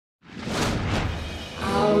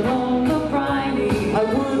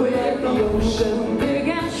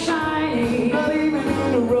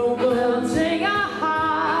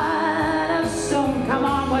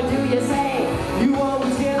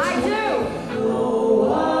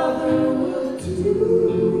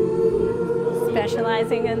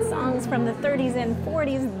specializing in songs from the 30s and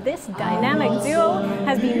 40s, this dynamic duo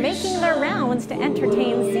has been making their rounds to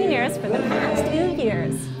entertain seniors for the past few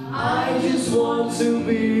years. I just want to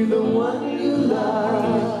be the one you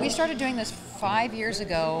love. We started doing this 5 years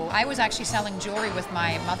ago. I was actually selling jewelry with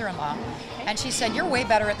my mother-in-law, and she said, "You're way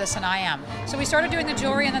better at this than I am." So we started doing the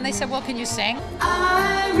jewelry, and then they said, "Well, can you sing?"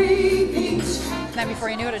 I repeat. And then before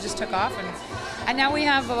you knew it, it just took off, and now we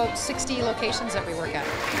have about 60 locations that we work at.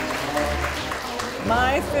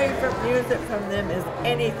 My favorite music from them is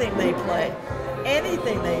anything they play,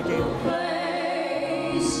 anything they do.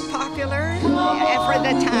 Popular for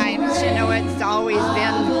the times, you know, it's always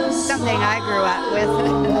been something I grew up with.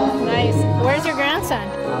 Nice. Where's your grandson?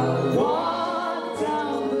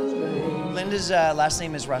 Linda's last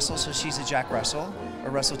name is Russell, so she's a Jack Russell, a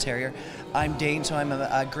Russell Terrier. I'm Dane, so I'm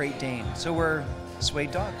a Great Dane. So we're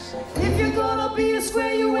Suede Dogs. If you're gonna be a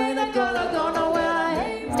square, you ain't a gonna go nowhere.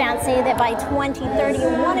 Stats say that by 2030,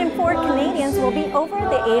 1 in 4 Canadians will be over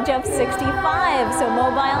the age of 65. So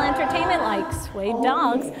mobile entertainment like Suede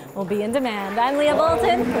Dogs will be in demand. I'm Leah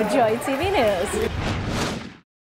Bolton for Joy TV News.